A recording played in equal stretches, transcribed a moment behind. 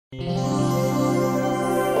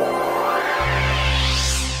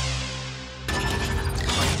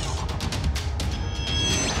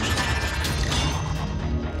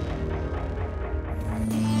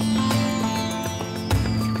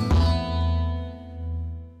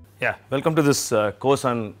Yeah, welcome to this course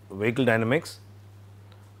on vehicle dynamics.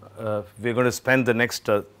 We are going to spend the next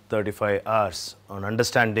 35 hours on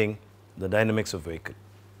understanding the dynamics of vehicle.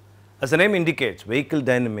 As the name indicates, vehicle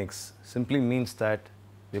dynamics simply means that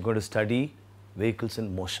we are going to study vehicles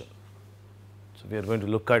in motion. So, we are going to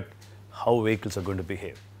look at how vehicles are going to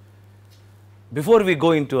behave. Before we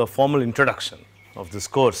go into a formal introduction of this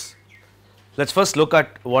course, let us first look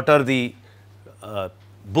at what are the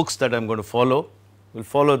books that I am going to follow. We will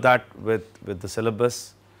follow that with the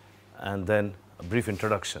syllabus and then a brief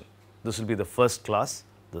introduction. This will be the first class.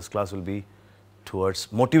 This class will be towards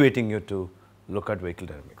motivating you to look at vehicle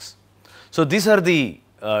dynamics. So, these are the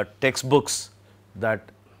textbooks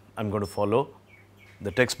that I am going to follow.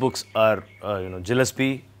 The textbooks are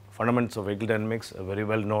Gillespie, Fundamentals of Vehicle Dynamics, a very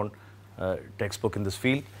well known textbook in this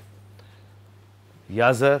field.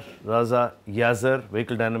 Yazzer,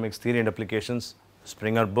 Vehicle Dynamics Theory and Applications,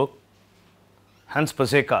 Springer book. Hans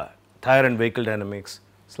Paseka, Tire and Vehicle Dynamics,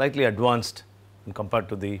 slightly advanced compared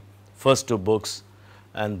to the first two books,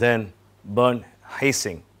 and then Bernd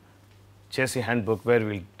Heising, Chassis Handbook, where we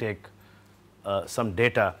will take some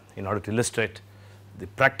data in order to illustrate the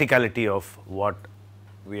practicality of what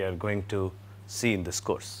we are going to see in this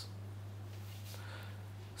course.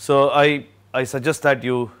 So, I suggest that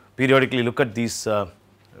you periodically look at these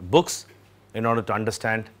books in order to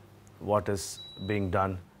understand what is being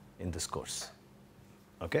done in this course.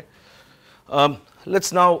 Okay. Let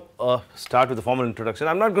us now start with the formal introduction.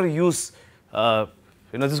 I am not going to use,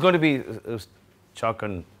 this is going to be chalk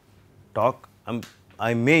and talk.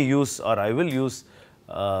 I may use or I will use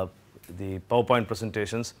the PowerPoint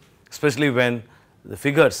presentations, especially when the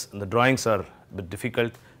figures and the drawings are a bit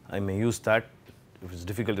difficult. I may use that if it is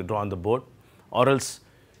difficult to draw on the board, or else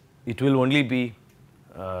it will only be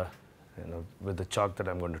with the chalk that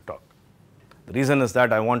I am going to talk. The reason is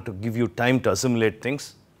that I want to give you time to assimilate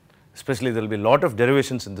things, especially there will be a lot of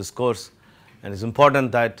derivations in this course, and it is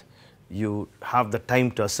important that you have the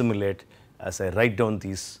time to assimilate as I write down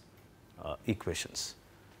these equations.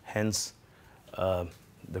 Hence,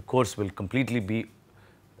 the course will completely be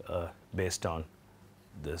based on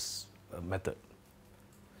this method.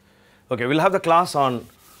 Okay, we will have the class on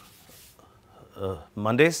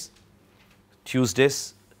Mondays,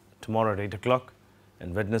 Tuesdays, tomorrow at 8 o'clock,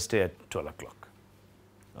 and Wednesday at 12 o'clock.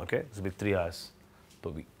 Okay, this will be 3 hours per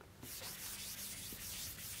week.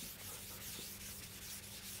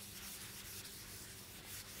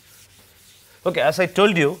 Okay, as I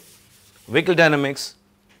told you, vehicle dynamics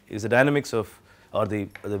is the dynamics of or the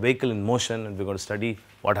vehicle in motion, and we are going to study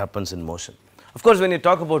what happens in motion. Of course, when you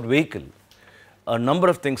talk about vehicle, a number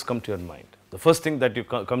of things come to your mind. The first thing that you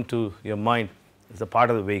come to your mind is the part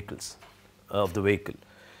of the vehicles, of the vehicle.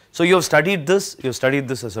 So, you have studied this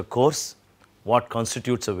as a course, what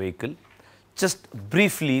constitutes a vehicle. Just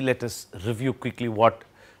briefly let us review quickly what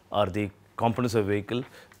are the components of a vehicle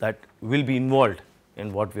that will be involved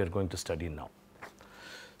in what we are going to study now.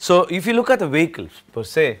 So, if you look at the vehicles per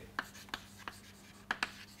se,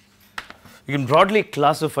 you can broadly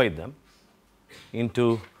classify them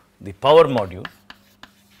into the power module,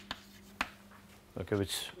 okay,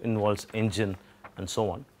 which involves engine and so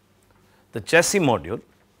on, the chassis module,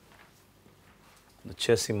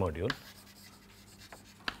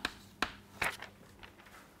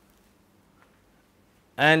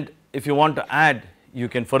 and if you want to add, you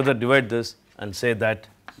can further divide this and say that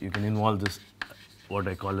you can involve this what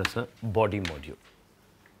I call as a body module.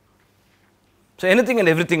 So, anything and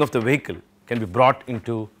everything of the vehicle can be brought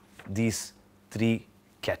into these three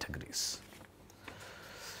categories.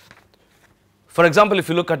 For example, if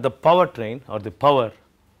you look at the powertrain or the power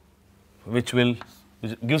which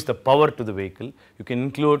gives the power to the vehicle, you can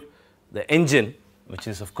include the engine, which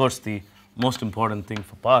is of course the most important thing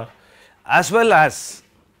for power, as well as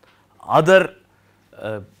other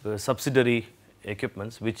subsidiary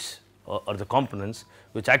equipments which or the components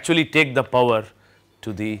which actually take the power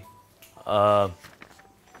to the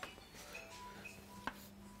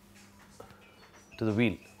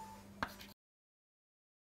wheel.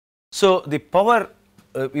 So, the power,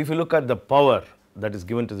 if you look at the power that is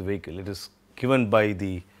given to the vehicle, it is given by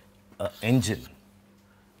the engine,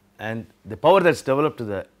 and the power that is developed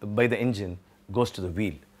by the engine goes to the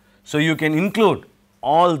wheel. So, you can include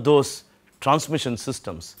all those transmission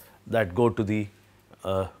systems that go to the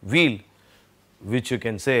wheel, which you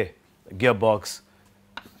can say gearbox,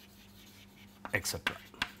 etc.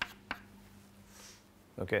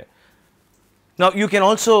 Okay. Now, you can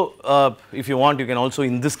also if you want, you can also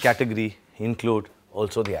in this category include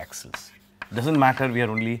also the axles. It does not matter, we are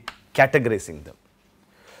only categorizing them.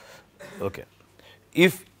 Okay.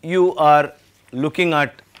 If you are looking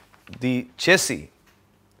at the chassis,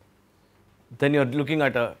 then you are looking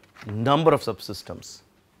at a number of subsystems,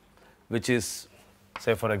 which is,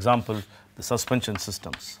 say for example, the suspension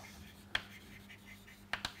systems.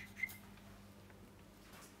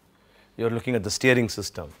 You are looking at the steering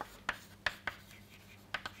system.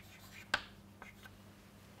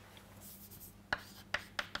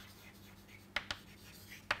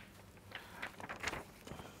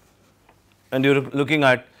 And you are looking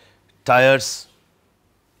at tires,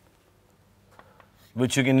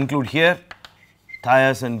 which you can include here,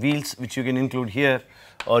 tires and wheels, which you can include here,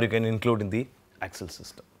 or you can include in the axle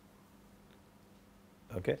system.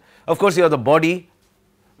 Okay. Of course, you have the body,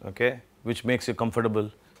 okay, which makes you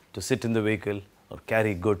comfortable to sit in the vehicle or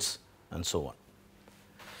carry goods and so on.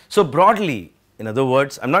 So broadly, in other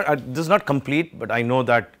words, this is not complete, but I know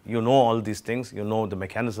that you know all these things, you know the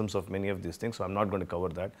mechanisms of many of these things, so I am not going to cover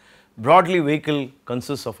that. Broadly, vehicle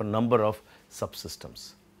consists of a number of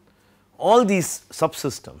subsystems. All these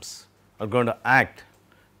subsystems are going to act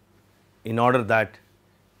in order that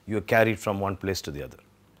you are carried from one place to the other.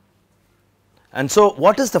 And so,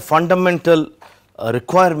 what is the fundamental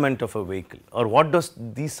requirement of a vehicle, or what does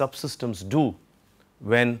these subsystems do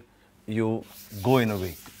when you go in a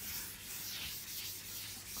vehicle?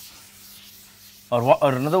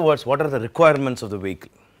 Or in other words, what are the requirements of the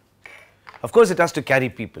vehicle? Of course, it has to carry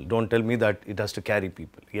people. Don't tell me that it has to carry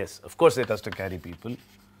people. Yes, of course, it has to carry people.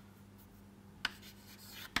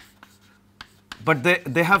 But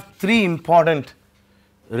they have three important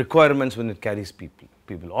requirements when it carries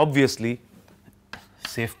people. Obviously,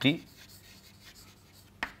 safety.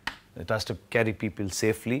 It has to carry people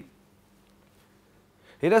safely.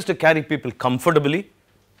 It has to carry people comfortably.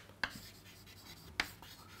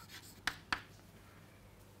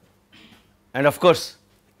 And of course,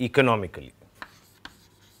 economically.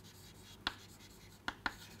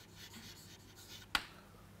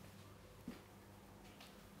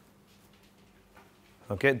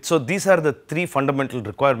 Okay. So, these are the three fundamental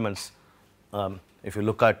requirements if you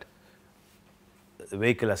look at the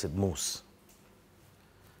vehicle as it moves.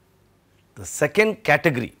 The second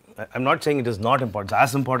category, I am not saying it is not important, it is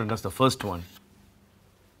as important as the first one,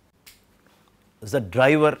 is the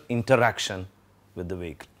driver interaction with the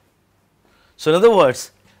vehicle. So, in other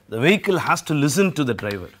words, the vehicle has to listen to the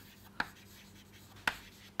driver.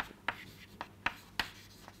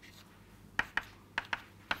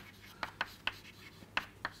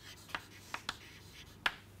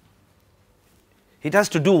 It has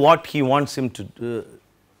to do what he wants him to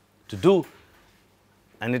do,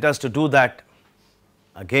 and it has to do that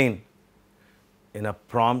again in a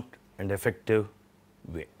prompt and effective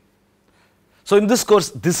way. So, in this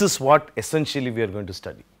course, this is what essentially we are going to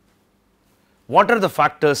study. What are the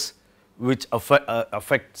factors which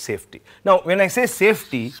affect safety? Now, when I say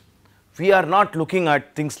safety, we are not looking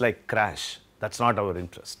at things like crash. That is not our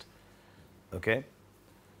interest. Okay?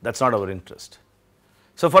 That is not our interest.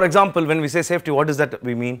 So, for example, when we say safety, what does that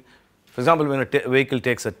we mean? For example, when a vehicle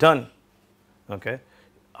takes a turn, okay,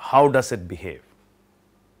 how does it behave?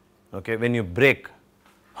 Okay, when you brake,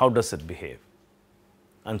 how does it behave?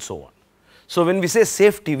 And so on. So, when we say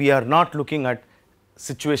safety, we are not looking at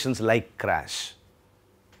situations like crash.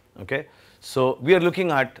 Okay. So, we are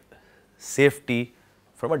looking at safety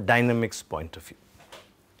from a dynamics point of view.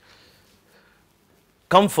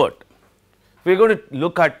 Comfort, we are going to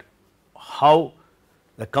look at how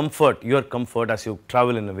the comfort, your comfort as you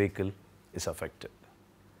travel in a vehicle is affected.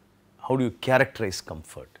 How do you characterize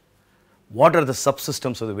comfort? What are the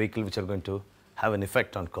subsystems of the vehicle which are going to have an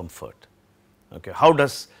effect on comfort? Okay. How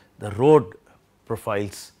does the road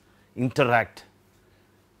profiles interact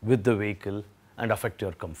with the vehicle and affect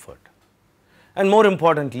your comfort? And more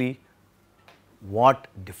importantly, what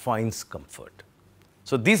defines comfort?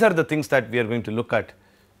 So, these are the things that we are going to look at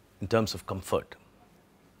in terms of comfort.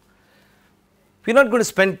 We are not going to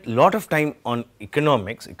spend a lot of time on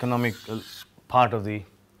economical part of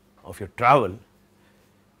your travel,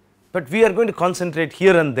 but we are going to concentrate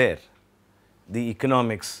here and there the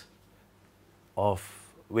economics of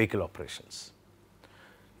vehicle operations.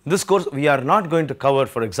 In this course, we are not going to cover,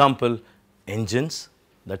 for example, engines,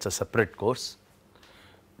 that is a separate course,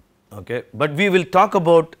 okay. But we will talk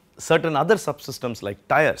about certain other subsystems like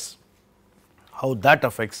tires, how that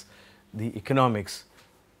affects the economics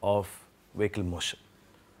of vehicle motion.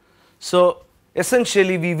 So,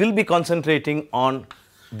 essentially we will be concentrating on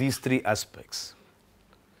these three aspects.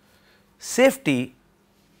 Safety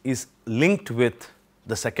is linked with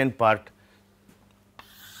the second part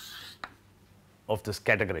of this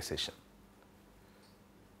categorization.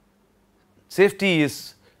 Safety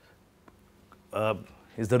is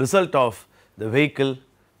the result of the vehicle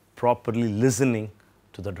properly listening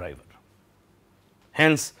to the driver.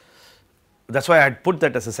 Hence, that is why I had put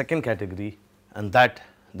that as a second category, and that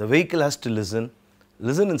the vehicle has to listen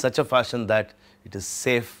in such a fashion that it is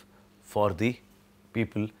safe for the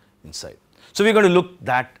people inside. So, we are going to look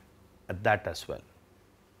at that as well.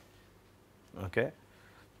 Okay.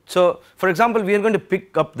 So, for example, we are going to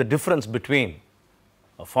pick up the difference between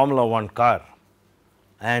a Formula 1 car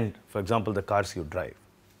and, for example, the cars you drive.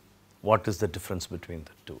 What is the difference between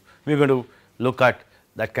the two? We are going to look at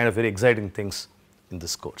that kind of very exciting things in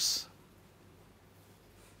this course,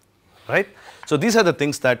 right. So, these are the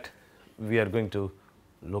things that we are going to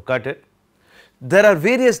look at it. There are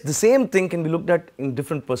various, the same thing can be looked at in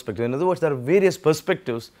different perspectives. In other words, there are various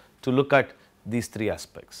perspectives to look at these three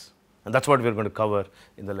aspects, and that is what we are going to cover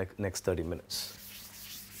in the next 30 minutes.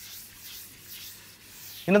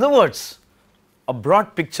 In other words, a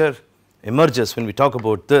broad picture emerges when we talk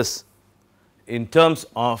about this in terms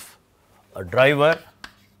of a driver.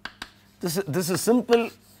 This is simple,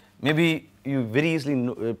 maybe you very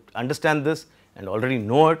easily understand this and already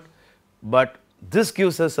know it, but this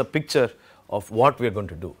gives us a picture of what we are going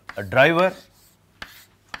to do. A driver,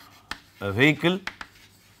 a vehicle,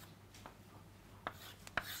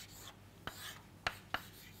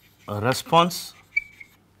 a response,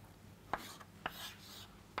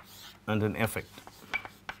 and an effect.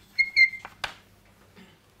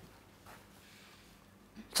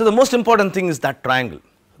 So, the most important thing is that triangle.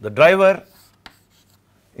 The driver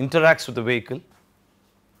interacts with the vehicle.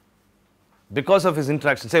 Because of his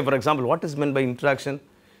interaction, say for example, what is meant by interaction?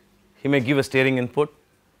 He may give a steering input,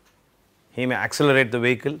 he may accelerate the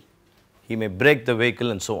vehicle, he may brake the vehicle,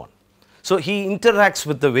 and so on. So, he interacts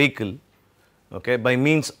with the vehicle, okay, by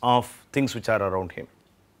means of things which are around him.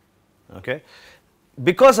 Okay.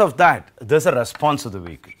 Because of that, there is a response of the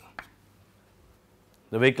vehicle.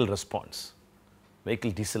 The vehicle responds,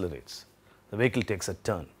 vehicle decelerates, the vehicle takes a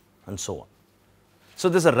turn, and so on. So,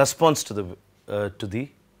 there is a response to the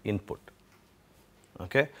input,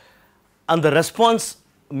 okay, and the response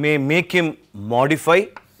may make him modify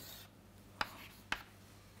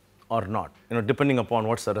or not, depending upon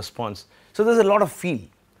what is the response. So, there is a lot of feel.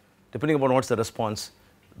 Depending upon what is the response,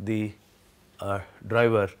 the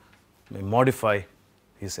driver may modify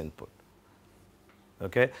his input.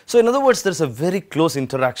 Okay. So, in other words, there is a very close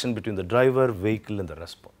interaction between the driver, vehicle, and the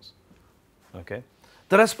response. Okay.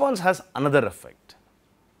 The response has another effect.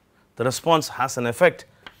 The response has an effect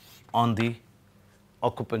on the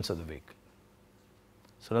occupants of the vehicle.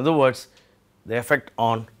 So, in other words, the effect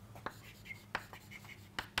on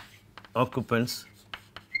occupants,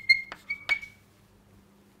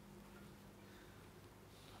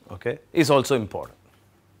 okay, is also important,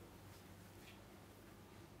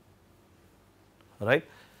 right.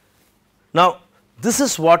 Now, this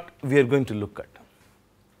is what we are going to look at.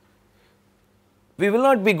 We will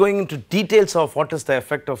not be going into details of what is the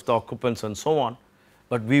effect of the occupants and so on,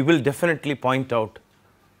 but we will definitely point out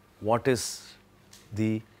what is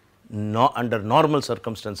the under normal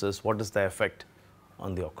circumstances, what is the effect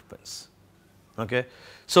on the occupants. Okay.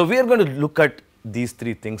 So, we are going to look at these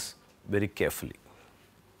three things very carefully.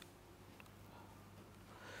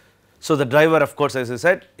 So, the driver, of course, as I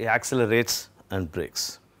said, he accelerates and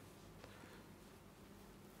brakes.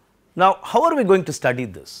 Now, how are we going to study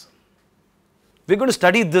this? We are going to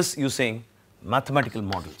study this using mathematical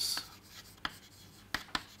models.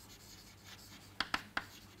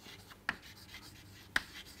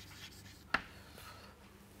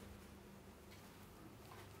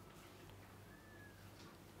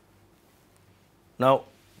 Now,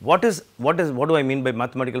 what do I mean by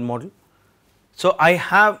mathematical model? So, I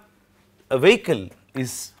have a vehicle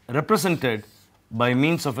is represented by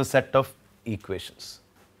means of a set of equations,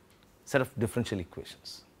 set of differential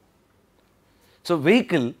equations. So,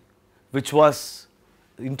 vehicle which was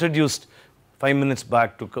introduced 5 minutes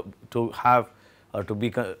back to have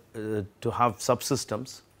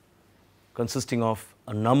subsystems consisting of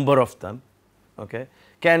a number of them, okay,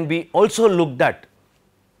 can be also looked at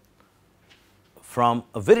from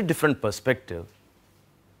a very different perspective,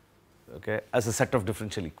 okay, as a set of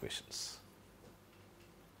differential equations.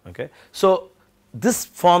 Okay. So, this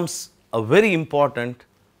forms a very important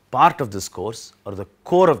part of this course or the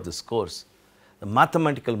core of this course, the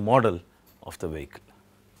mathematical model of the vehicle.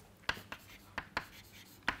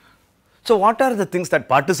 So, what are the things that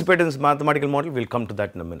participate in this mathematical model? We will come to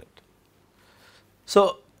that in a minute.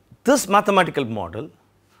 So, this mathematical model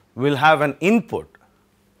will have an input,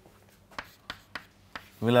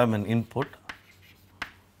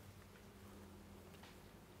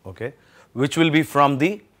 okay, which will be from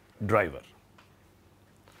the driver.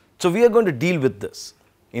 So, we are going to deal with this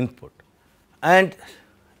input and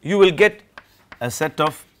you will get a set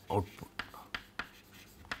of output.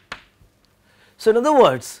 So, in other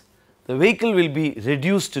words, the vehicle will be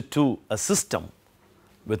reduced to a system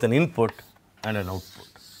with an input and an output.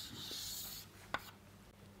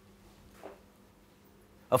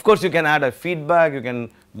 Of course, you can add a feedback, you can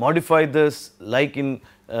modify this like in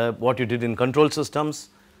what you did in control systems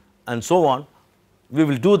and so on. We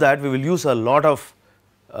will do that, we will use a lot of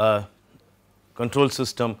control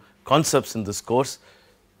system concepts in this course.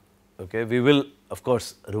 Okay. We will of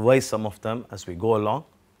course revise some of them as we go along,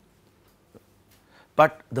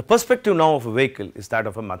 but the perspective now of a vehicle is that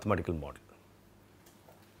of a mathematical model.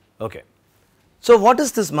 Okay. So, what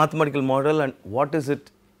is this mathematical model and what is it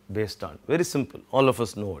based on? Very simple, all of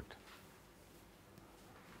us know it.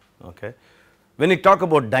 Okay. When we talk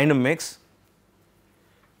about dynamics,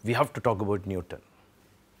 we have to talk about Newton,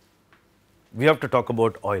 we have to talk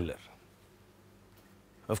about Euler.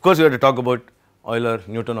 Of course, we have to talk about Euler,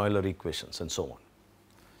 Newton-Euler equations and so on.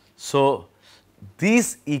 So,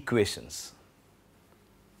 these equations,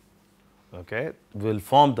 okay, will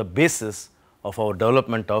form the basis of our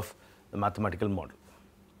development of the mathematical model.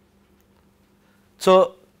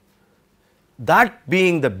 So, that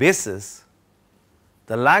being the basis,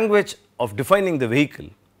 the language of defining the vehicle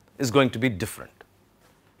is going to be different.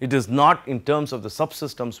 It is not in terms of the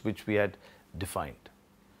subsystems which we had defined.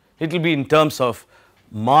 It will be in terms of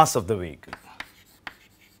mass of the vehicle.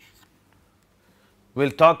 We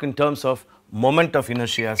will talk in terms of moment of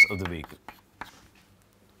inertia of the vehicle.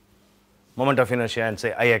 Moment of inertia and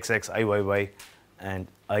say Ixx, Iyy and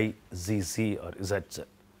Izz or Zz.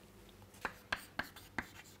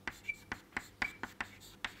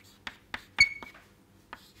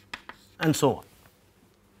 And so on.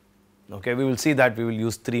 Okay, we will see that we will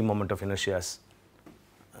use 3 moment of inertias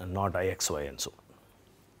and not Ixy and so on.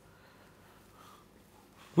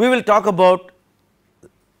 We will talk about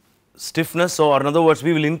stiffness, or in other words,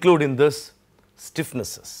 we will include in this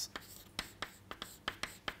stiffnesses.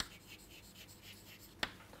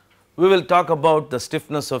 We will talk about the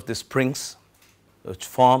stiffness of the springs which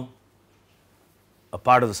form a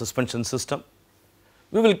part of the suspension system.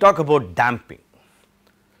 We will talk about damping.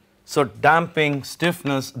 So, damping,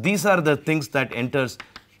 stiffness, these are the things that enters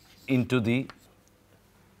into the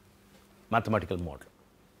mathematical model.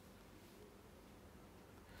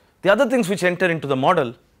 The other things which enter into the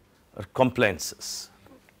model are compliances,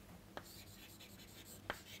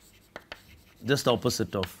 just the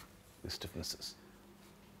opposite of the stiffnesses.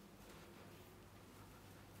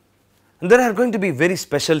 And there are going to be very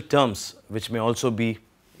special terms which may also be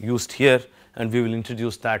used here, and we will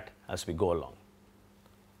introduce that as we go along.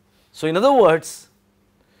 So, in other words,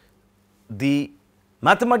 the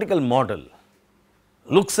mathematical model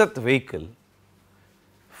looks at the vehicle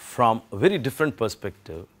from a very different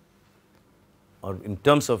perspective, or in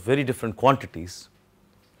terms of very different quantities,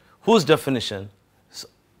 whose definition,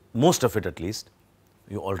 most of it at least,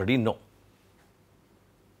 you already know.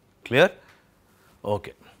 Clear?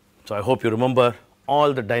 Okay. So, I hope you remember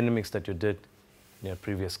all the dynamics that you did in your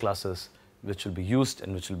previous classes, which will be used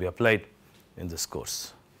and which will be applied in this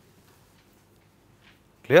course.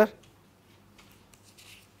 Clear?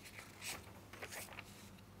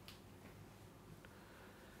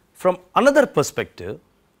 From another perspective,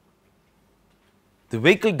 the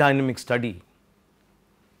vehicle dynamic study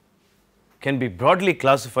can be broadly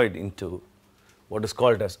classified into what is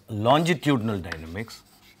called as longitudinal dynamics,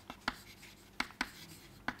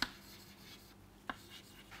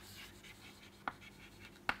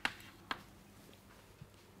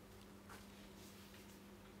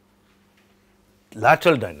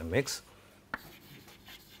 lateral dynamics,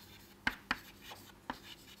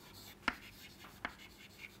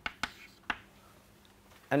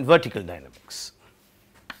 and vertical dynamics.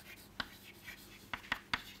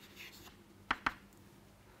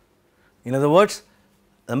 In other words,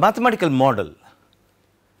 the mathematical model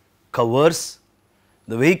covers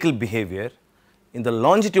the vehicle behavior in the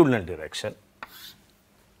longitudinal direction,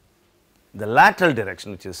 the lateral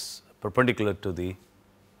direction which is perpendicular to the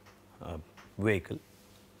vehicle,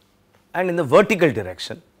 and in the vertical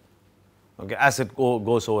direction, okay, as it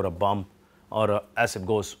goes over a bump or as it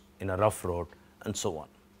goes in a rough road and so on.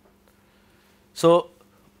 So,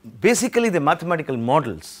 basically the mathematical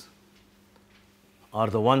models are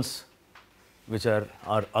the ones which are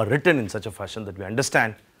written in such a fashion that we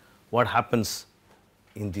understand what happens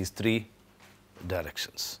in these 3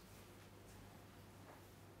 directions.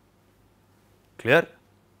 Clear?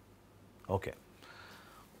 Okay.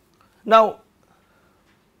 Now,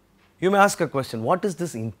 you may ask a question, what is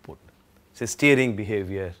this input? Say steering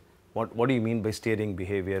behavior, what do you mean by steering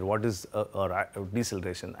behavior, what is or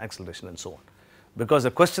deceleration, acceleration and so on. Because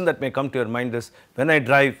the question that may come to your mind is, when I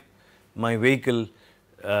drive my vehicle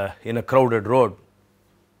in a crowded road,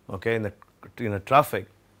 okay, in a traffic,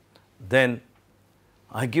 then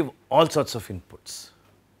I give all sorts of inputs.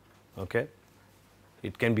 Okay.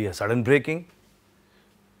 It can be a sudden braking,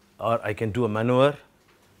 or I can do a maneuver,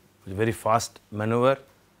 a very fast maneuver,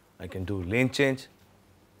 I can do lane change,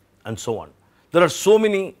 and so on. There are so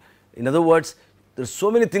many, in other words, there are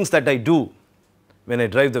so many things that I do when I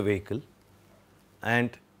drive the vehicle. And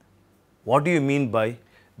what do you mean by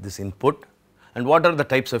this input, and what are the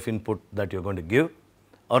types of input that you are going to give?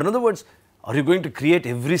 Or in other words, are you going to create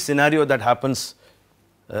every scenario that happens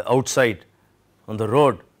outside on the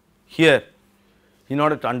road here in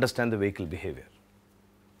order to understand the vehicle behavior?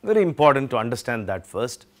 Very important to understand that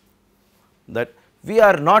first, that we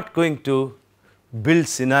are not going to build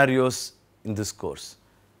scenarios in this course,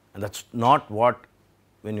 and that is not what,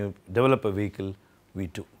 when you develop a vehicle, we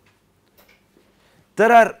do.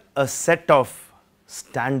 There are a set of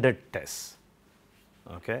standard tests,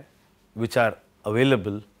 okay, which are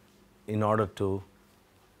available in order to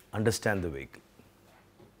understand the vehicle.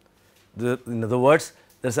 In other words,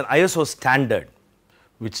 there is an ISO standard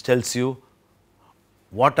which tells you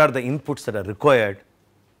what are the inputs that are required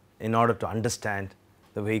in order to understand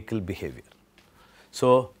the vehicle behavior.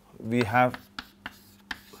 So, we have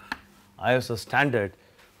ISO standard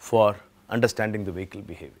for understanding the vehicle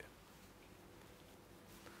behavior.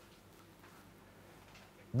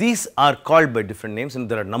 These are called by different names, and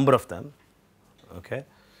there are a number of them. Okay.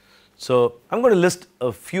 So, I am going to list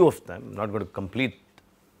a few of them, I am not going to complete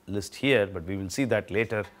list here, but we will see that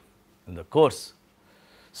later in the course.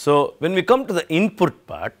 So, when we come to the input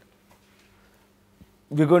part,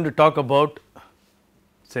 we are going to talk about,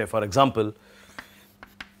 say for example,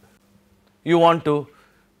 you want to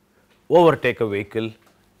overtake a vehicle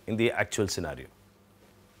in the actual scenario.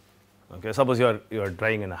 Okay. Suppose you are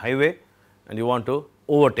driving in a highway and you want to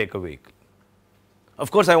overtake a vehicle.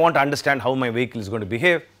 Of course, I want to understand how my vehicle is going to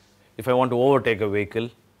behave if I want to overtake a vehicle.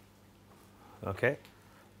 Okay.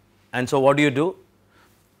 And so, what do?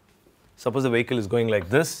 Suppose the vehicle is going like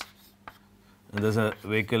this, and there is a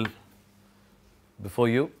vehicle before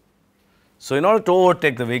you. So, in order to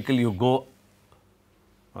overtake the vehicle, you go,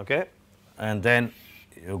 okay, and then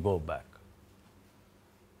you go back,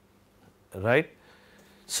 right.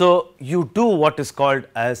 So, you do what is called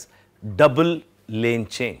as double lane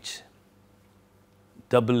change,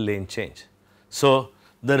 double lane change. So,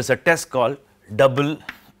 there is a test called double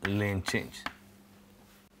lane change.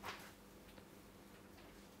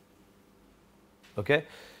 Okay.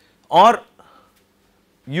 Or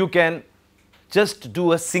you can just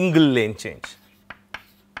do a single lane change.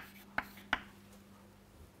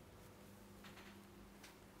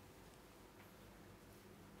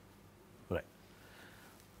 Right.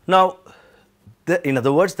 Now, in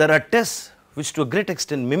other words, there are tests which to a great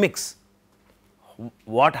extent mimics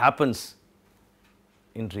what happens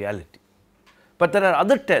in reality. But there are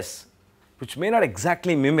other tests which may not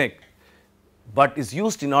exactly mimic, but is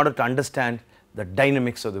used in order to understand the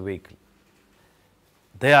dynamics of the vehicle.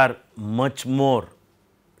 They are much more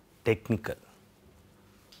technical.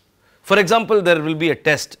 For example, there will be a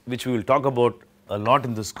test which we will talk about a lot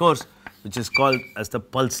in this course, which is called as the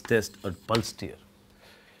pulse test or pulse steer.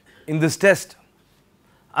 In this test,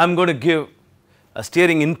 I am going to give a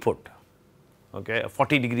steering input, okay, a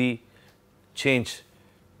 40-degree change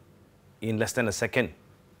in less than a second.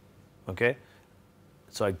 Okay.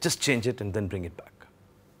 So, I just change it and then bring it back.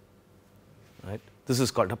 Right. This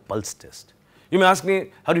is called a pulse test. You may ask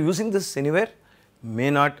me, are you using this anywhere?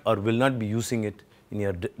 May not or will not be using it in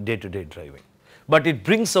your day-to-day driving, but it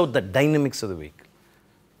brings out the dynamics of the vehicle.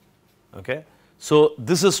 Okay. So,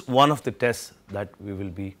 this is one of the tests that we will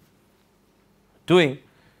be doing,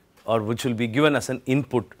 or which will be given as an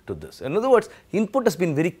input to this. In other words, input has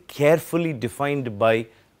been very carefully defined by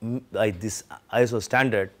this ISO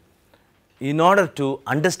standard in order to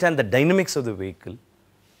understand the dynamics of the vehicle,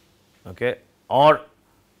 okay, or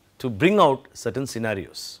to bring out certain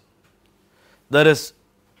scenarios. There is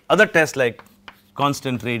other tests like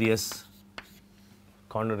constant radius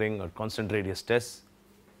cornering or constant radius tests,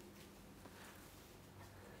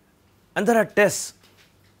 and there are tests,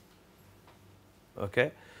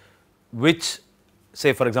 okay, which,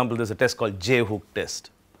 say for example, there is a test called J-hook test,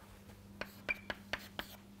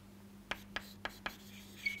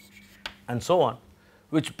 and so on,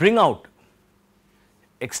 which bring out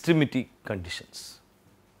extremity conditions.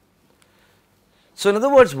 So, in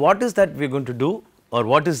other words, what is that we are going to do, or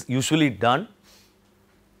what is usually done?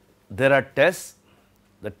 There are tests.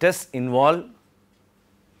 The tests involve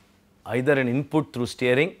either an input through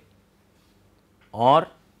steering or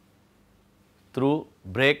through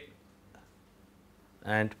brake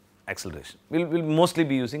and acceleration. We will mostly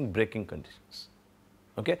be using braking conditions.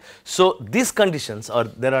 Okay. So, these conditions, or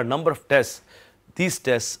there are a number of tests, these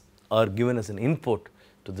tests are given as an input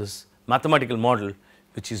to this mathematical model,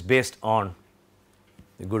 which is based on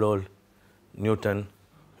the good old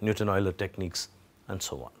Newton-Euler techniques and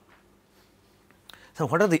so on. So,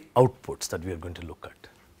 what are the outputs that we are going to look at?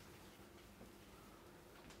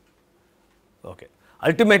 Okay.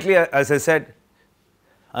 Ultimately, as I said,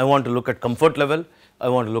 I want to look at comfort level, I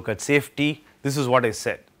want to look at safety. This is what I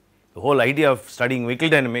said. The whole idea of studying vehicle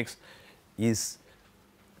dynamics is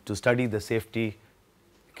to study the safety,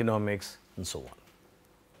 economics and so on.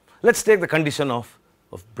 Let us take the condition of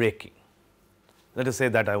braking. Let us say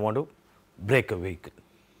that I want to brake a vehicle.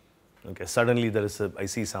 Okay. Suddenly there is I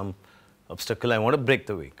see some obstacle, I want to brake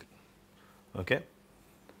the vehicle. Okay.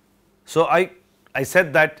 So, I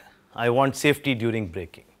said that I want safety during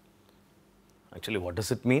braking. Actually, what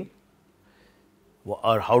does it mean,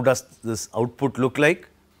 or how does this output look like?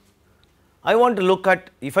 I want to look at,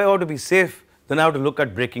 if I want to be safe, then I have to look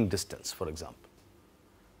at braking distance, for example.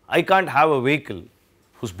 I can't have a vehicle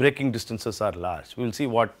whose braking distances are large. We will see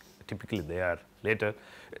what typically they are later.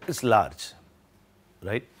 It is large,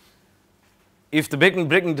 right? If the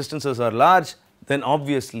braking distances are large, then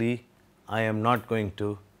obviously I am not going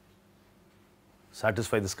to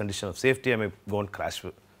satisfy this condition of safety. I may go and crash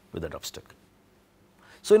with that obstacle.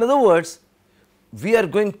 So, in other words, we are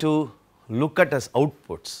going to look at as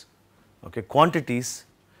outputs, okay, quantities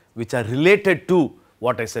which are related to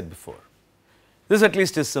what I said before. This at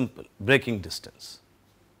least is simple, braking distance.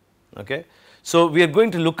 Okay. So, we are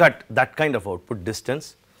going to look at that kind of output,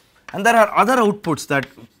 distance, and there are other outputs that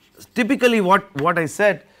typically what I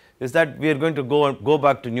said is that we are going to go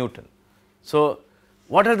back to Newton. So,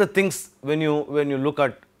 what are the things when you look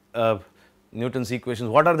at Newton's equations,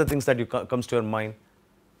 what are the things that comes to your mind?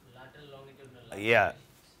 Lateral, longitudinal. Yeah.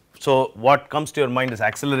 So, what comes to your mind is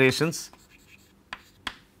accelerations,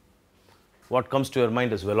 what comes to your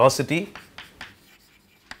mind is velocity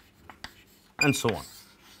and so on,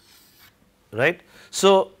 right.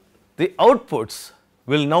 So, the outputs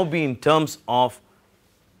will now be in terms of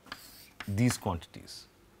these quantities,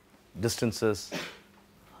 distances,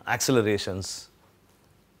 accelerations,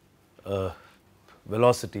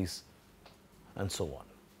 velocities and so on.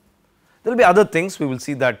 There will be other things, we will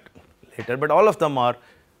see that later, but all of them are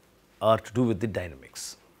to do with the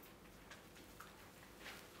dynamics.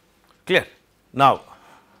 Clear? Now,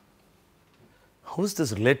 how is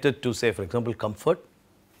this related to, say, for example, comfort?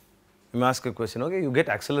 You may ask a question, okay, you get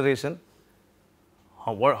acceleration,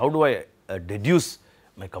 how do I deduce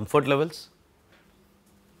my comfort levels?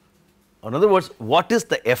 In other words, what is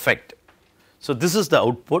the effect? So, this is the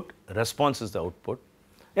output, response is the output.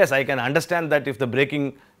 Yes, I can understand that if the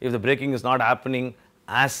braking is not happening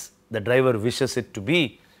as the driver wishes it to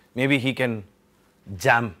be, maybe he can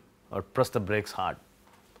jam or press the brakes hard,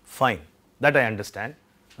 fine, that I understand,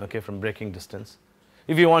 okay, from braking distance.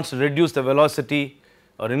 If he wants to reduce the velocity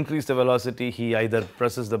or increase the velocity, he either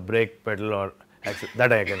presses the brake pedal or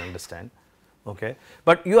that I can understand, okay.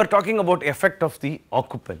 But you are talking about effect of the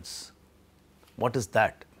occupants, what is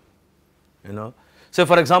that, you know. So,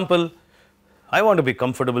 for example, I want to be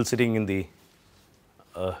comfortable sitting in the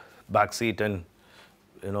back seat and,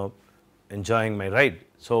 you know, enjoying my ride.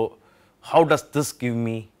 So, how does this give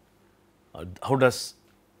me, how does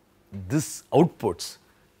this outputs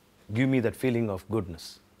give me that feeling of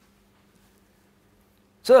goodness?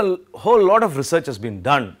 So, a whole lot of research has been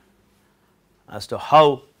done as to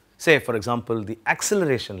how, say for example, the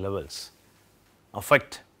acceleration levels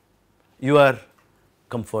affect your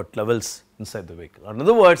comfort levels inside the vehicle. Or in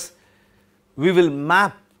other words, we will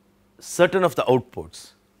map certain of the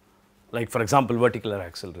outputs, like for example, vertical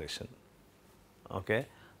acceleration, okay,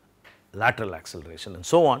 lateral acceleration and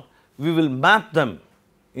so on. We will map them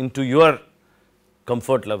into your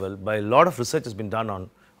comfort level. By a lot of research has been done on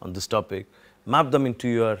this topic, map them into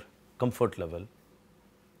your comfort level,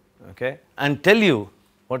 okay, and tell you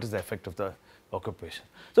what is the effect of the occupation.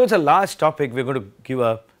 So, it is a large topic, we are going to give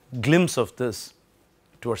a glimpse of this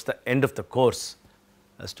towards the end of the course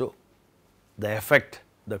as to the effect,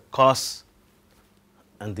 the cause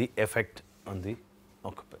and the effect on the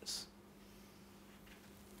occupants.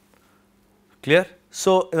 Clear?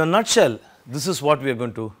 So, in a nutshell, this is what we are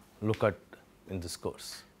going to look at in this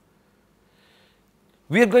course.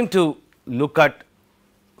 We are going to look at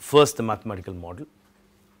first the mathematical model,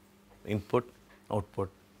 input, output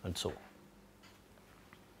and so on.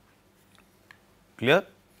 Clear?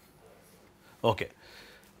 Okay.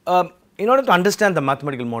 In order to understand the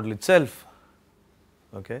mathematical model itself,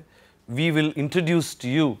 okay, we will introduce to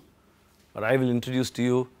you, or I will introduce to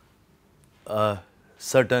you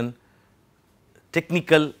certain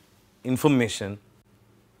technical information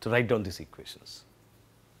to write down these equations.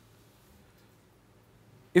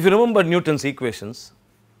 If you remember Newton's equations,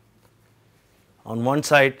 on one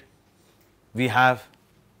side we have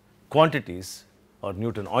quantities, or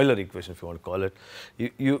Newton-Euler equation if you want to call it.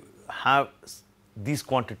 You have these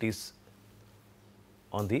quantities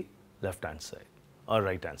on the left hand side or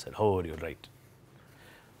right hand side, however you write.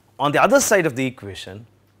 On the other side of the equation,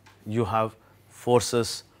 you have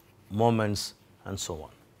forces, moments, and so on.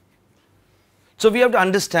 So we have to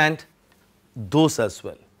understand those as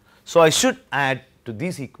well. So I should add to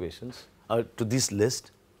these equations, or to this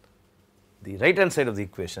list, the right hand side of the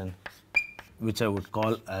equation, which I would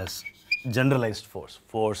call as generalized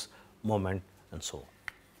force, moment, and so on.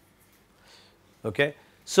 Okay.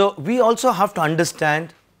 So we also have to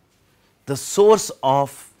understand the source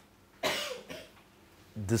of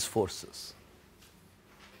these forces.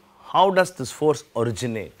 How does this force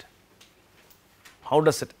originate? How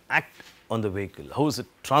does it act on the vehicle? How is it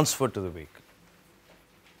transferred to the vehicle?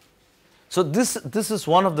 So this is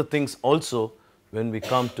one of the things also when we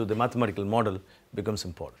come to the mathematical model becomes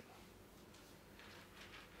important.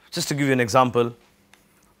 Just to give you an example,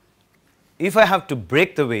 if I have to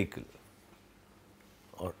brake the vehicle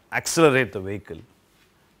or accelerate the vehicle,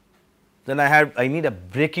 then I need a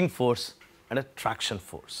braking force and a traction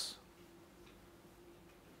force.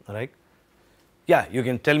 All right? Yeah, you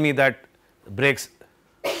can tell me that the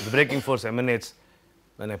braking force emanates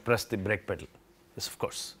when I press the brake pedal. Yes, of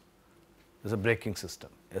course. There's a braking system.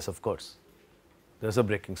 Yes, of course. There's a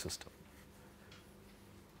braking system.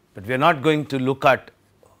 But we are not going to look at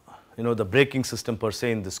the braking system per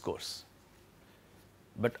se in this course.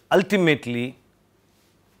 But ultimately,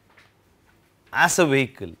 as a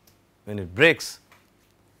vehicle, when it brakes,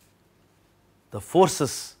 the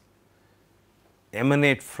forces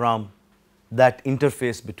emanate from that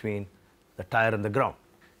interface between the tire and the ground.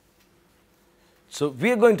 So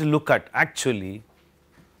we are going to look at actually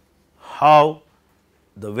how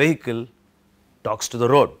the vehicle talks to the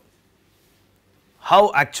road,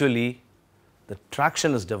 how actually the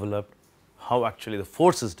traction is developed, how actually the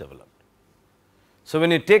force is developed. So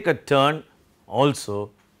when you take a turn also,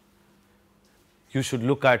 you should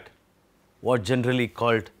look at what generally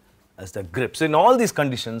called as the grip. So in all these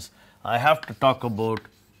conditions, I have to talk about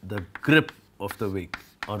the grip of the vehicle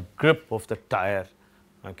or grip of the tire,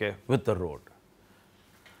 okay, with the road.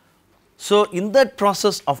 So in that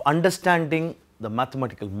process of understanding the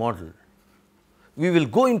mathematical model, we will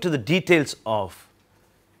go into the details of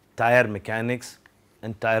tire mechanics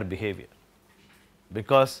and tire behavior,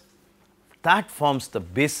 because that forms the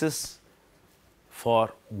basis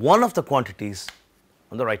for one of the quantities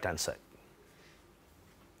on the right hand side.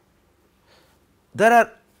 There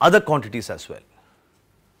are other quantities as well.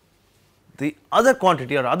 The other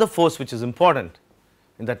quantity or other force which is important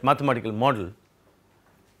in that mathematical model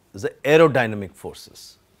is the aerodynamic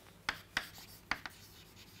forces.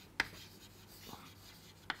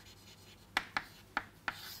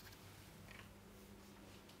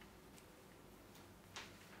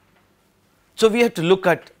 So we have to look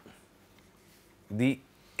at the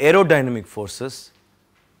aerodynamic forces,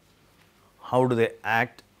 how do they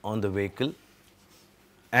act on the vehicle,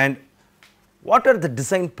 and what are the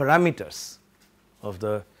design parameters of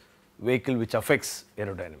the vehicle which affects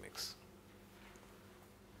aerodynamics.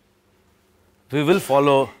 We will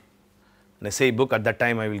follow an essay book. At that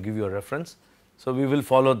time I will give you a reference. So we will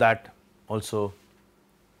follow that also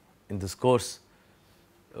in this course,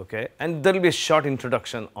 okay, and there will be a short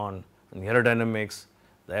introduction on aerodynamics,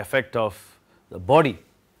 the effect of the body,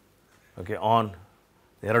 okay, on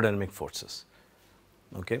the aerodynamic forces.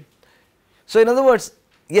 Okay. So in other words,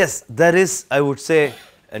 yes, there is, I would say,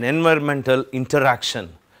 an environmental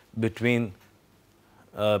interaction between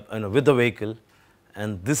with the vehicle,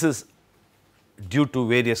 and this is due to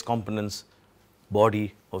various components,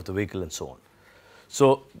 body of the vehicle and so on.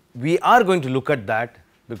 So we are going to look at that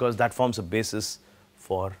because that forms a basis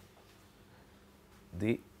for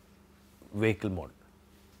the vehicle model,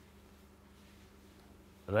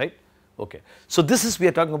 right? Okay. So this is, we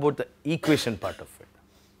are talking about the equation part of it.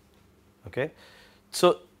 Okay.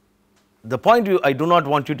 So the point I do not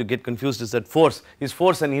want you to get confused is that force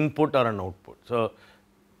an input or an output. So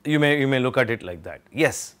you may look at it like that.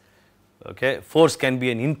 Yes, okay, force can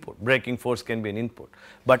be an input, braking force can be an input,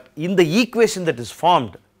 but in the equation that is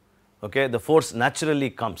formed, okay, the force naturally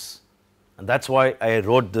comes, and that's why I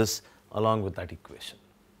wrote this along with that equation.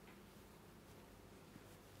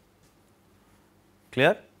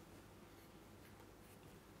 Clear?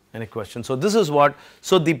 Any question? So this is what,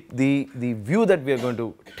 so the view that we are going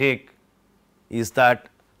to take is that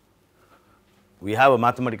we have a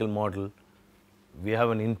mathematical model, we have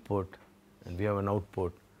an input and we have an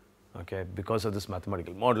output, okay, because of this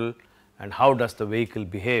mathematical model, and how does the vehicle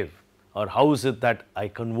behave, or how is it that I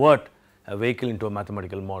convert a vehicle into a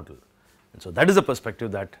mathematical model. And so that is the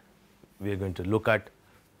perspective that we are going to look at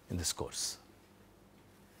in this course.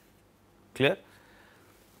 Clear?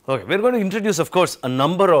 Okay, we are going to introduce, of course, a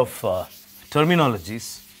number of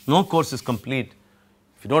terminologies. No course is complete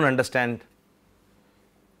if you do not understand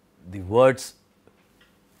the words,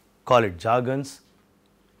 call it jargons,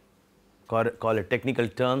 call it technical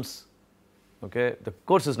terms. Okay, the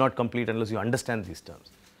course is not complete unless you understand these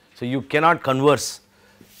terms. So you cannot converse,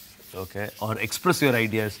 okay, or express your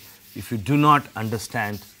ideas if you do not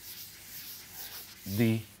understand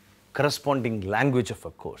the corresponding language of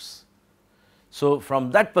a course. So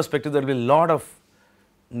from that perspective, there will be a lot of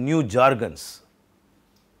new jargons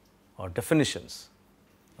or definitions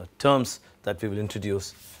or terms that we will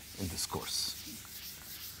introduce in this course.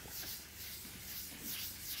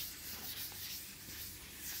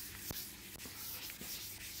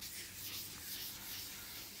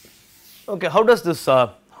 Okay, how does this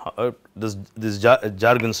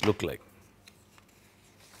jargons look like?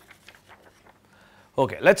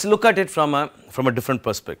 Okay, let's look at it from a different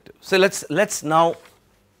perspective. So let's now,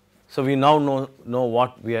 so we now know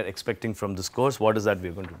what we are expecting from this course. What is that we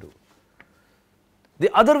are going to do? The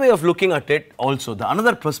other way of looking at it also, the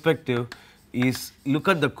another perspective is look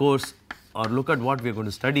at the course or look at what we are going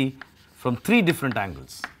to study from 3 different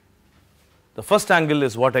angles. The first angle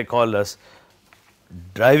is what I call as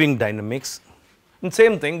driving dynamics, and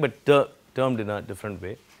same thing but termed in a different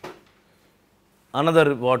way.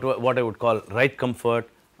 Another what I would call ride comfort,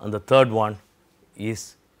 and the third one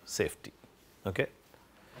is safety. Okay.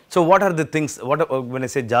 So what are the things, when I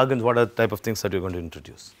say jargons, what are the type of things that you are going to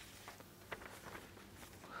introduce?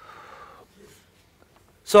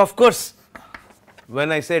 So of course,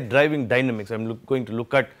 when I say driving dynamics, I am going to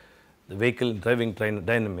look at the vehicle driving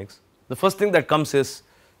dynamics. The first thing that comes is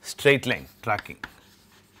straight line tracking.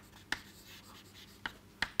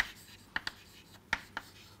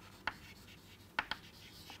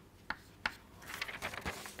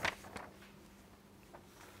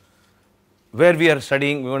 Where we are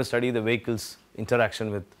studying, we want to study the vehicle's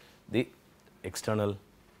interaction with the external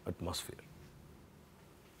atmosphere.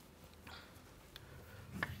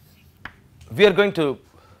 We are going to,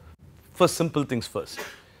 first simple things first,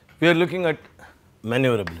 we are looking at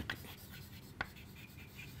maneuverability.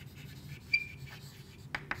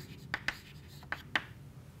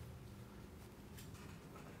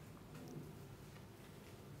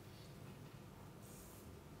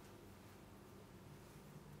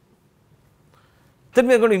 Then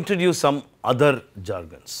we are going to introduce some other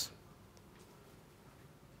jargons.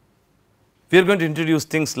 We are going to introduce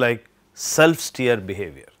things like self-steer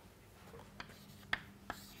behavior.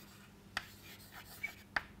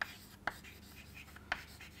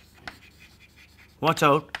 Watch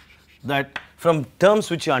out that from terms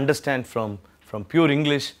which you understand from pure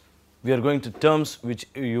English, we are going to terms which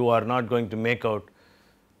you are not going to make out,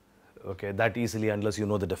 okay, that easily unless you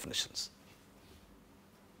know the definitions.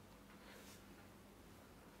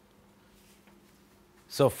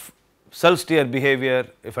 So self-steer behavior,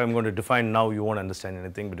 if I am going to define now, you won't understand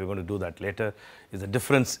anything, but we are going to do that later, is the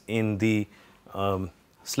difference in the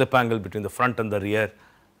slip angle between the front and the rear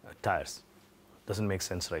tires. Does not make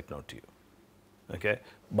sense right now to you, okay,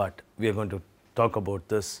 but we are going to talk about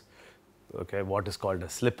this, okay, what is called a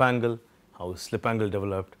slip angle, how is slip angle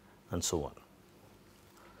developed, and so on.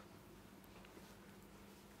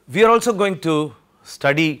 We are also going to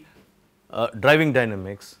study driving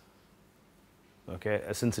dynamics, okay,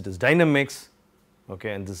 since it is dynamics,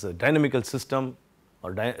 okay, and this is a dynamical system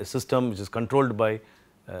or a system which is controlled by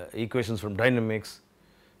equations from dynamics.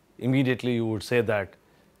 Immediately you would say that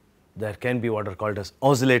there can be what are called as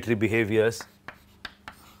oscillatory behaviors,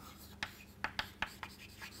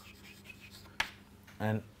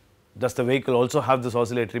 and does the vehicle also have this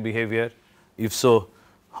oscillatory behavior? If so,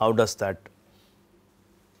 how does that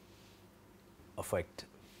affect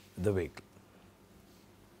the vehicle?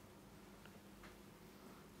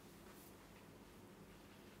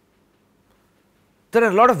 There are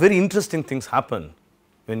a lot of very interesting things happen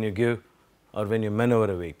when you give or when you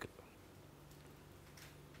maneuver a vehicle.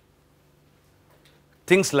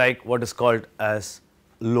 Things like what is called as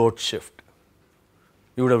load shift.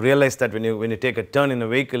 You would have realized that when you take a turn in a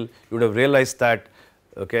vehicle, you would have realized that,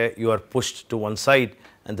 okay, you are pushed to one side,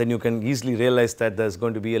 and then you can easily realize that there is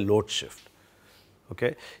going to be a load shift.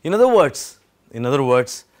 Okay. In other words,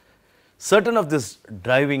 certain of this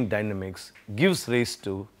driving dynamics gives rise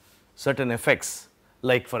to certain effects,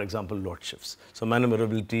 like for example load shifts. So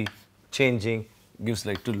maneuverability changing gives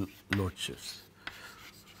like to load shifts.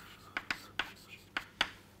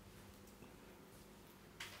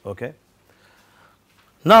 Okay.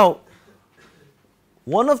 Now,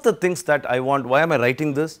 one of the things that I want, why am I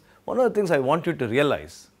writing this? One of the things I want you to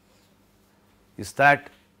realize is that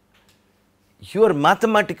your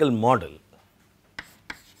mathematical model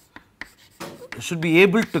should be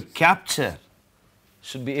able to capture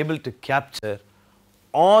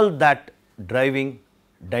all that driving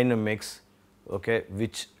dynamics, okay,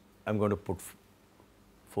 which I am going to put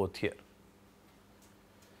forth here.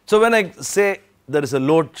 So, when I say there is a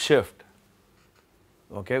load shift,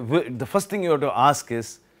 okay, the first thing you have to ask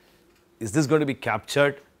is this going to be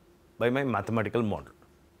captured by my mathematical model?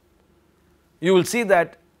 You will see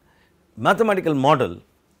that mathematical model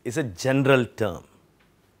is a general term.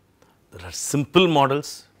 There are simple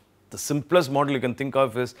models. The simplest model you can think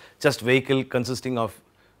of is just vehicle consisting of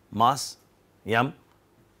mass m,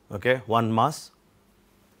 okay, one mass.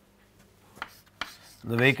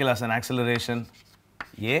 The vehicle has an acceleration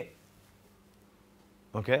a,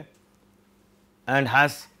 okay, and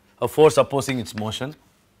has a force opposing its motion.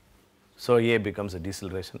 So, a becomes a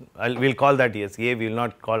deceleration. We will call that as a, we will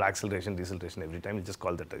not call acceleration deceleration every time, we will just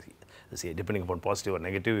call that as a. Depending upon positive or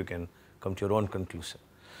negative, you can come to your own conclusion.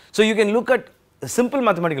 So, you can look at a simple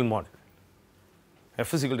mathematical model,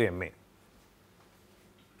 F is equal to ma,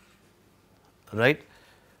 right.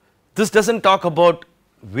 This does not talk about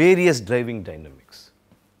various driving dynamics.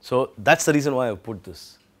 So, that is the reason why I have put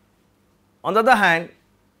this. On the other hand,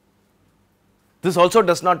 this also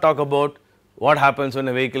does not talk about what happens when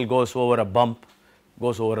a vehicle goes over a bump,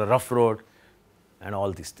 goes over a rough road and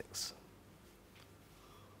all these things,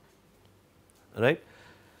 right.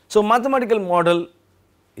 So, mathematical model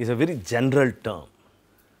is a very general term,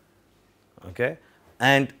 okay,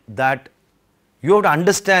 and that you have to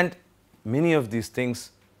understand many of these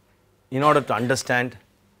things in order to understand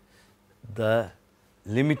the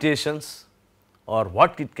limitations or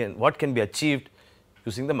what can be achieved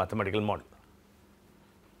using the mathematical model.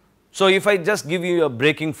 So, if I just give you a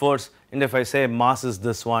braking force and if I say mass is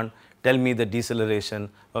this one, tell me the deceleration,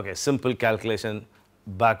 okay, simple calculation,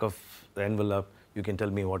 back of the envelope, you can tell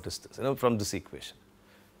me what is this, from this equation.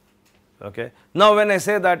 Okay. Now, when I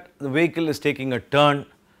say that the vehicle is taking a turn,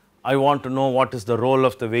 I want to know what is the role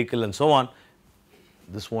of the vehicle and so on,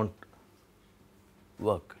 this will not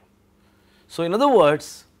work. So, in other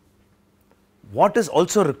words, what is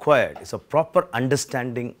also required is a proper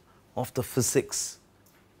understanding of the physics,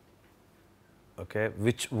 okay,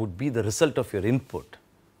 which would be the result of your input,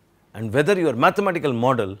 and whether your mathematical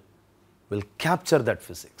model will capture that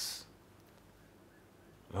physics.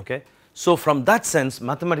 Okay. So, from that sense,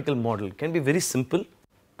 mathematical model can be very simple,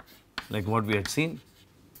 like what we had seen,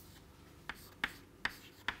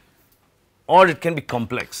 or it can be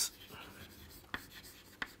complex,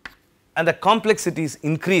 and the complexities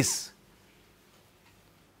increase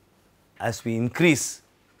as we increase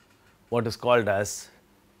what is called as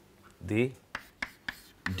the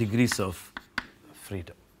degrees of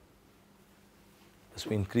freedom, as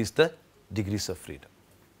we increase the degrees of freedom.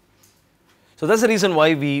 So, that is the reason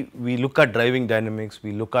why we look at driving dynamics,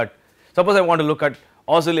 we look at, suppose I want to look at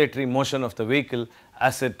oscillatory motion of the vehicle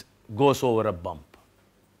as it goes over a bump,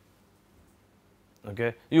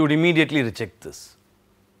 okay. You would immediately reject this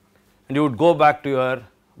and you would go back to your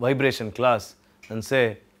vibration class and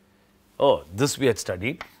say, oh, this we had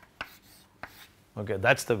studied, okay,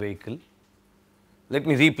 that is the vehicle. Let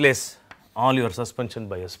me replace all your suspension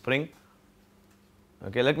by a spring,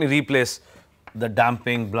 okay. Let me replace the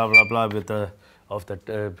damping blah blah blah with the of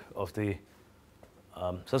the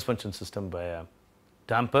suspension system by a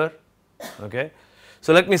damper, okay.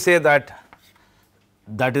 So, let me say that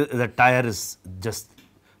the tire is just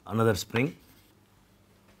another spring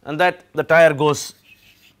and that the tire goes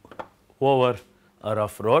over a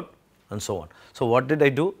rough road and so on. So, what did I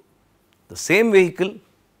do? The same vehicle,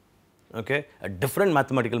 okay, a different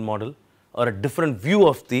mathematical model or a different view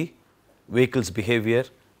of the vehicle's behavior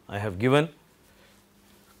I have given,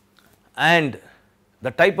 and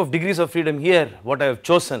the type of degrees of freedom here what I have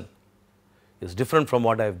chosen is different from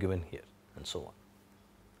what I have given here and so on.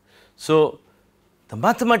 So, the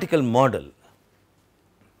mathematical model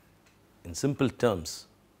in simple terms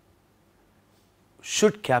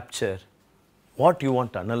should capture what you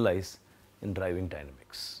want to analyze in driving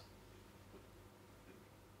dynamics,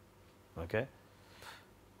 okay.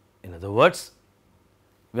 In other words,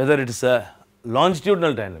 whether it is a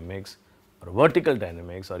longitudinal dynamics or vertical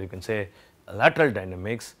dynamics, or you can say lateral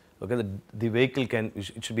dynamics, okay, the vehicle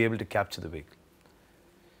it should be able to capture the vehicle.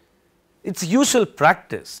 It's usual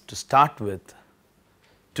practice to start with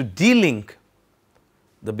to de-link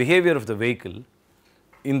the behavior of the vehicle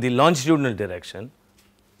in the longitudinal direction,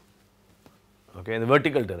 okay, in the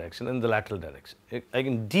vertical direction and the lateral direction. I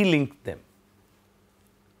can de-link them,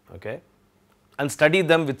 okay, and study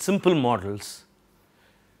them with simple models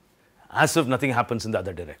as if nothing happens in the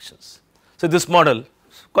other directions. So, this model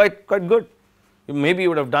is quite good. Maybe you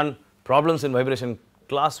would have done problems in vibration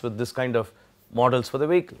class with this kind of models for the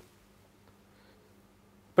vehicle.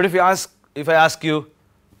 But if I ask you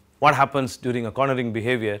what happens during a cornering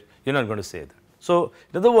behavior, you are not going to say that. So,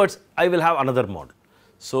 in other words, I will have another model.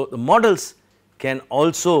 So, the models can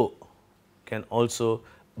also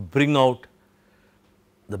bring out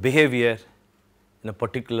the behavior in a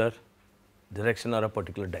particular direction or a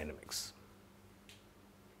particular dynamics.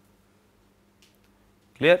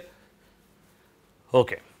 Clear?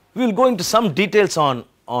 Okay. We will go into some details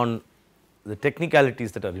on the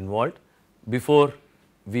technicalities that are involved before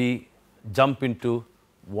we jump into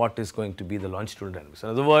what is going to be the longitudinal dynamics. In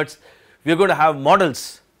other words, we are going to have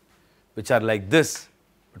models which are like this,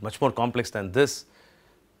 but much more complex than this,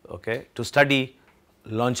 okay, to study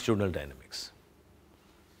longitudinal dynamics.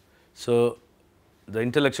 So, the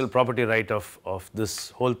intellectual property right of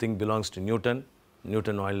this whole thing belongs to Newton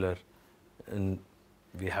Euler, and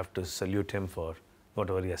we have to salute him for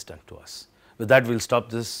whatever he has done to us. With that, we will stop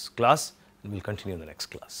this class and we will continue in the next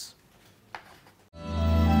class.